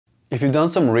If you've done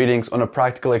some readings on the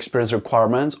practical experience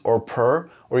requirements or PER,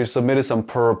 or you submitted some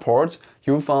PER reports,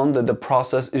 you found that the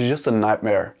process is just a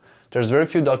nightmare. There's very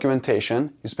few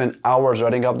documentation, you spend hours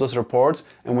writing up those reports,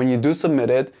 and when you do submit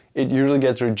it, it usually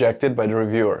gets rejected by the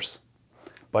reviewers.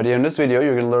 By the end of this video,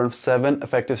 you're going to learn 7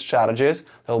 effective strategies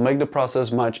that will make the process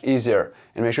much easier.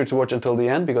 And make sure to watch until the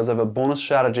end because I have a bonus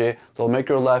strategy that will make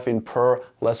your life in PER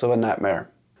less of a nightmare.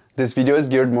 This video is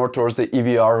geared more towards the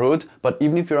EVR route, but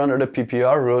even if you're under the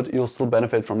PPR route, you'll still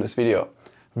benefit from this video.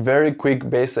 Very quick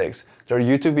basics. There are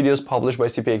YouTube videos published by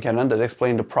CPA Canada that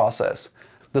explain the process.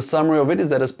 The summary of it is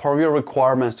that as part of your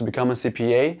requirements to become a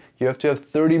CPA, you have to have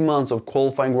 30 months of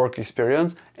qualifying work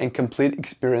experience and complete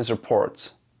experience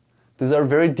reports. These are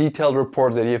very detailed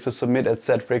reports that you have to submit at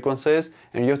set frequencies,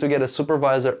 and you have to get a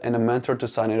supervisor and a mentor to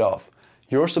sign it off.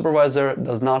 Your supervisor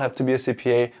does not have to be a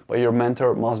CPA, but your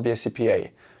mentor must be a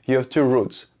CPA. You have 2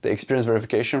 routes, the experience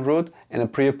verification route and a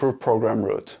pre-approved program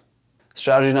route.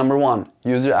 Strategy number 1,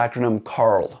 use the acronym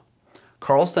CARL.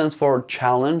 CARL stands for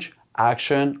Challenge,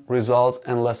 Action, Results,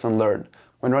 and Lesson Learned.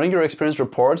 When writing your experience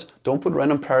reports, don't put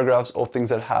random paragraphs of things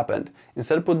that happened.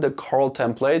 Instead, put the CARL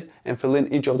template and fill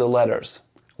in each of the letters.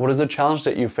 What is the challenge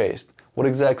that you faced? What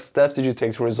exact steps did you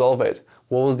take to resolve it?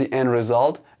 What was the end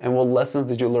result? And what lessons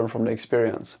did you learn from the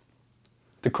experience?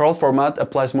 The CARL format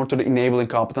applies more to the enabling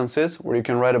competencies, where you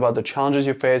can write about the challenges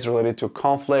you face related to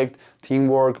conflict,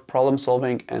 teamwork, problem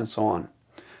solving, and so on.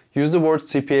 Use the word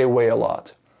CPA Way a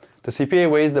lot. The CPA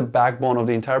Way is the backbone of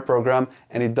the entire program,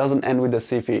 and it doesn't end with the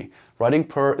CFE. Writing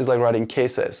PER is like writing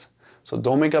cases. So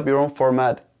don't make up your own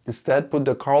format. Instead, put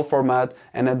the CARL format,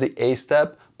 and at the A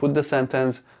step, put the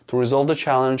sentence, to resolve the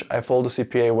challenge, I follow the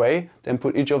CPA Way, then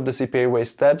put each of the CPA Way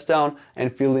steps down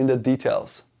and fill in the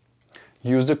details.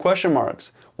 Use the question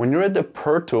marks. When you're at the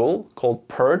PER tool, called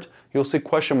PERT, you'll see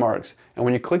question marks, and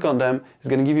when you click on them, it's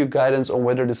going to give you guidance on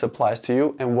whether this applies to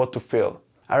you and what to fill.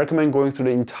 I recommend going through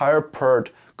the entire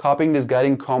PERT, copying these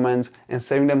guiding comments, and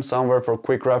saving them somewhere for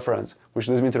quick reference, which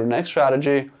leads me to the next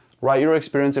strategy, write your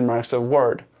experience in Microsoft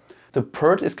Word. The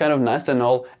PERT is kind of nice and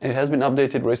all, and it has been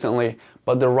updated recently,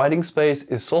 but the writing space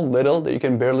is so little that you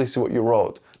can barely see what you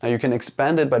wrote. Now you can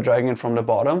expand it by dragging it from the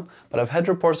bottom, but I've had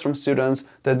reports from students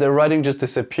that their writing just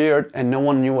disappeared and no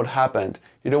one knew what happened.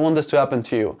 You don't want this to happen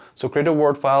to you, so create a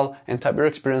Word file and type your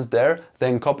experience there,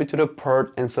 then copy to the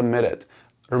PERT and submit it.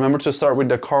 Remember to start with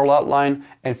the CARL outline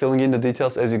and filling in the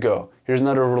details as you go. Here's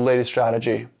another related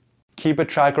strategy. Keep a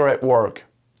tracker at work.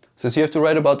 Since you have to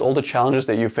write about all the challenges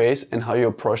that you face and how you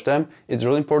approach them, it's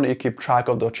really important that you keep track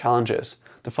of those challenges.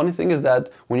 The funny thing is that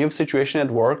when you have a situation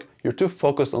at work, you're too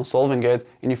focused on solving it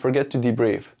and you forget to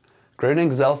debrief. Create an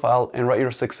Excel file and write your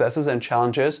successes and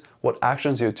challenges, what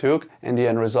actions you took, and the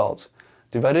end results.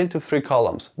 Divide it into 3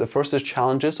 columns. The first is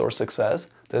challenges or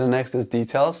success, then the next is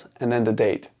details, and then the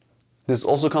date. This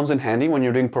also comes in handy when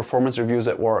you're doing performance reviews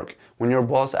at work. When your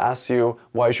boss asks you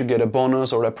why you should get a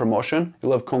bonus or a promotion,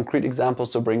 you'll have concrete examples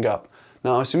to bring up.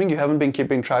 Now, assuming you haven't been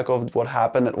keeping track of what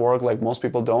happened at work like most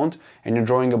people don't, and you're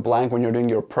drawing a blank when you're doing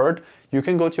your PERT, you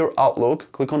can go to your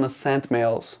Outlook, click on the Sent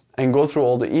Mails, and go through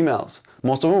all the emails.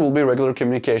 Most of them will be regular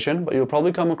communication, but you'll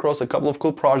probably come across a couple of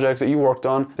cool projects that you worked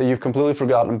on that you've completely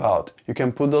forgotten about. You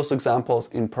can put those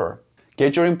examples in PER.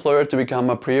 Get your employer to become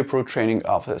a pre-approved training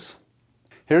office.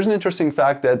 Here's an interesting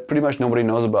fact that pretty much nobody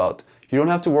knows about. You don't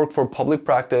have to work for public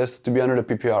practice to be under the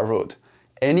PPR route.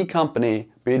 Any company,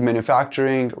 be it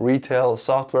manufacturing, retail,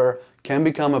 software, can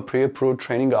become a pre-approved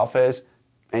training office.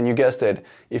 And you guessed it,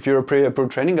 if you're a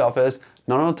pre-approved training office,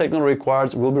 none of the technical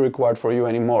requirements will be required for you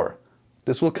anymore.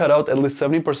 This will cut out at least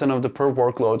 70% of the PER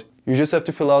workload. You just have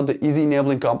to fill out the easy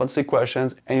enabling competency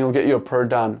questions and you'll get your PER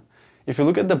done. If you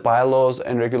look at the bylaws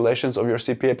and regulations of your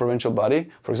CPA provincial body,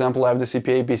 for example, I have the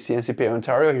CPA BC and CPA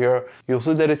Ontario here, you'll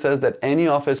see that it says that any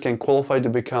office can qualify to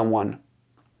become one.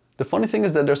 The funny thing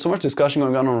is that there's so much discussion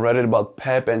going on Reddit about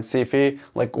PEP and CFE,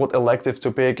 like what electives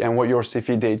to pick and what your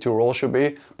CFE Day 2 role should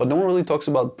be, but no one really talks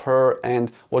about PER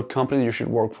and what company you should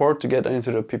work for to get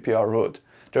into the PPR route.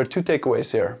 There are 2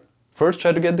 takeaways here. First,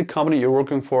 try to get the company you're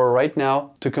working for right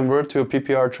now to convert to a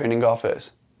PPR training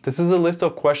office. This is a list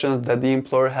of questions that the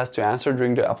employer has to answer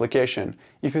during the application.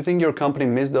 If you think your company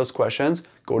missed those questions,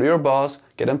 go to your boss,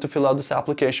 get them to fill out this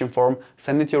application form,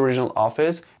 send it to your original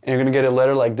office, and you're going to get a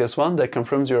letter like this one that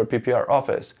confirms you're a PPR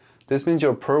office. This means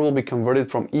your PER will be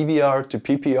converted from EVR to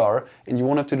PPR and you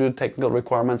won't have to do the technical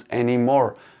requirements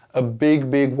anymore. A big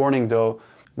warning though.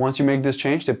 Once you make this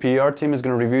change, the PER team is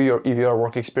going to review your EVR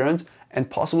work experience and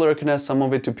possibly recognize some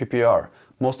of it to PPR.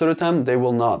 Most of the time, they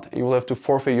will not, and you will have to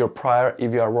forfeit your prior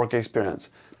EVR work experience.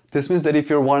 This means that if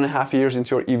you're 1.5 years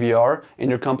into your EVR and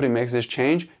your company makes this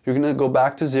change, you're going to go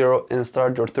back to zero and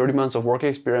start your 30 months of work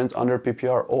experience under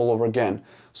PPR all over again.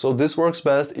 So this works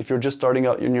best if you're just starting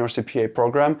out in your CPA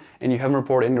program and you haven't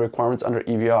reported any requirements under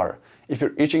EVR. If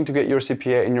you're itching to get your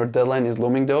CPA and your deadline is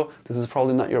looming though, this is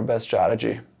probably not your best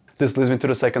strategy. This leads me to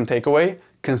the second takeaway.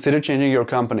 Consider changing your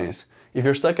companies. If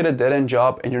you're stuck at a dead-end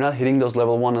job and you're not hitting those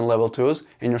level 1 and level 2s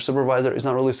and your supervisor is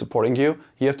not really supporting you,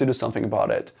 you have to do something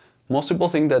about it. Most people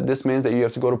think that this means that you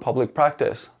have to go to public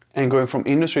practice. And going from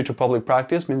industry to public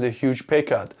practice means a huge pay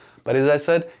cut. But as I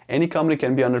said, any company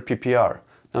can be under PPR.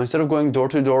 Now instead of going door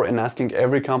to door and asking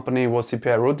every company what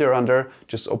CPA route they're under,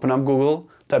 just open up Google,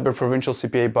 type a provincial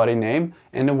CPA body name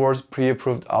and the words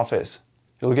pre-approved office.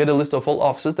 You'll get a list of all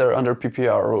offices that are under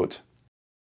PPR route.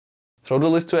 Throw the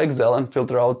list to Excel and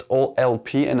filter out all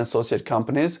LP and associate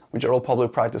companies, which are all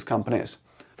public practice companies.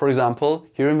 For example,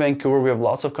 here in Vancouver, we have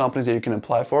lots of companies that you can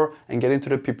apply for and get into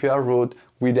the PPR route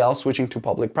without switching to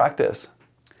public practice.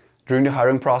 During the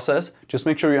hiring process, just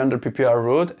make sure you're under PPR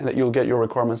route and that you'll get your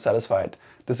requirements satisfied.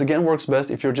 This again works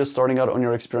best if you're just starting out on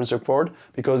your experience report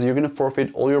because you're going to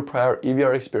forfeit all your prior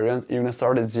EVR experience and you're going to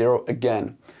start at zero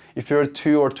again. If you're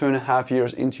 2 or 2.5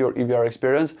 years into your EVR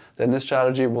experience, then this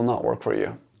strategy will not work for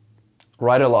you.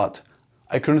 Write a lot.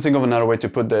 I couldn't think of another way to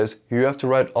put this. You have to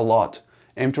write a lot.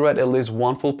 Aim to write at least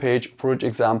 1 full page for each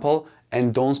example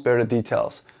and don't spare the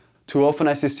details. Too often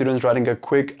I see students writing a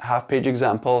quick half-page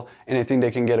example and they think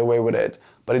they can get away with it,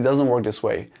 but it doesn't work this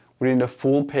way. We need a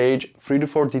full page, 3 to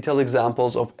 4 detailed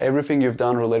examples of everything you've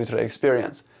done related to the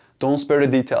experience. Don't spare the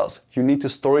details. You need to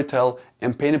storytell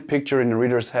and paint a picture in the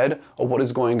reader's head of what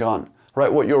is going on.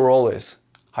 Write what your role is,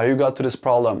 how you got to this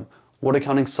problem, what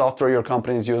accounting software your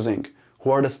company is using,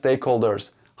 who are the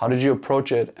stakeholders, how did you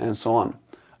approach it, and so on.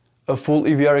 A full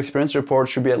EVR experience report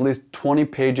should be at least 20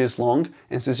 pages long,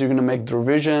 and since you're going to make the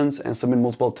revisions and submit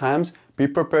multiple times, be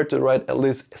prepared to write at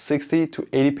least 60 to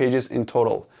 80 pages in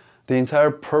total. The entire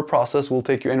PER process will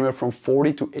take you anywhere from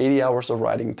 40 to 80 hours of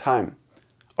writing time.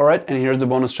 Alright, and here's the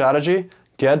bonus strategy.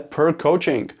 Get PER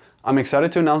coaching. I'm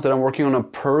excited to announce that I'm working on a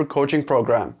PER coaching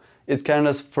program. It's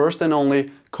Canada's first and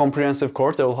only comprehensive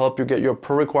course that will help you get your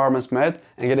PER requirements met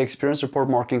and get experience report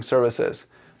marking services.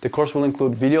 The course will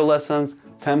include video lessons,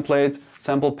 templates,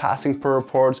 sample passing PER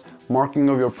reports, marking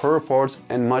of your PER reports,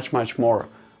 and much more.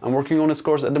 I'm working on this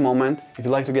course at the moment. If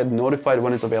you'd like to get notified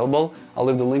when it's available, I'll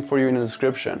leave the link for you in the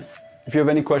description. If you have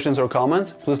any questions or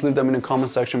comments, please leave them in the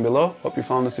comment section below. Hope you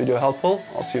found this video helpful.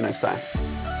 I'll see you next time.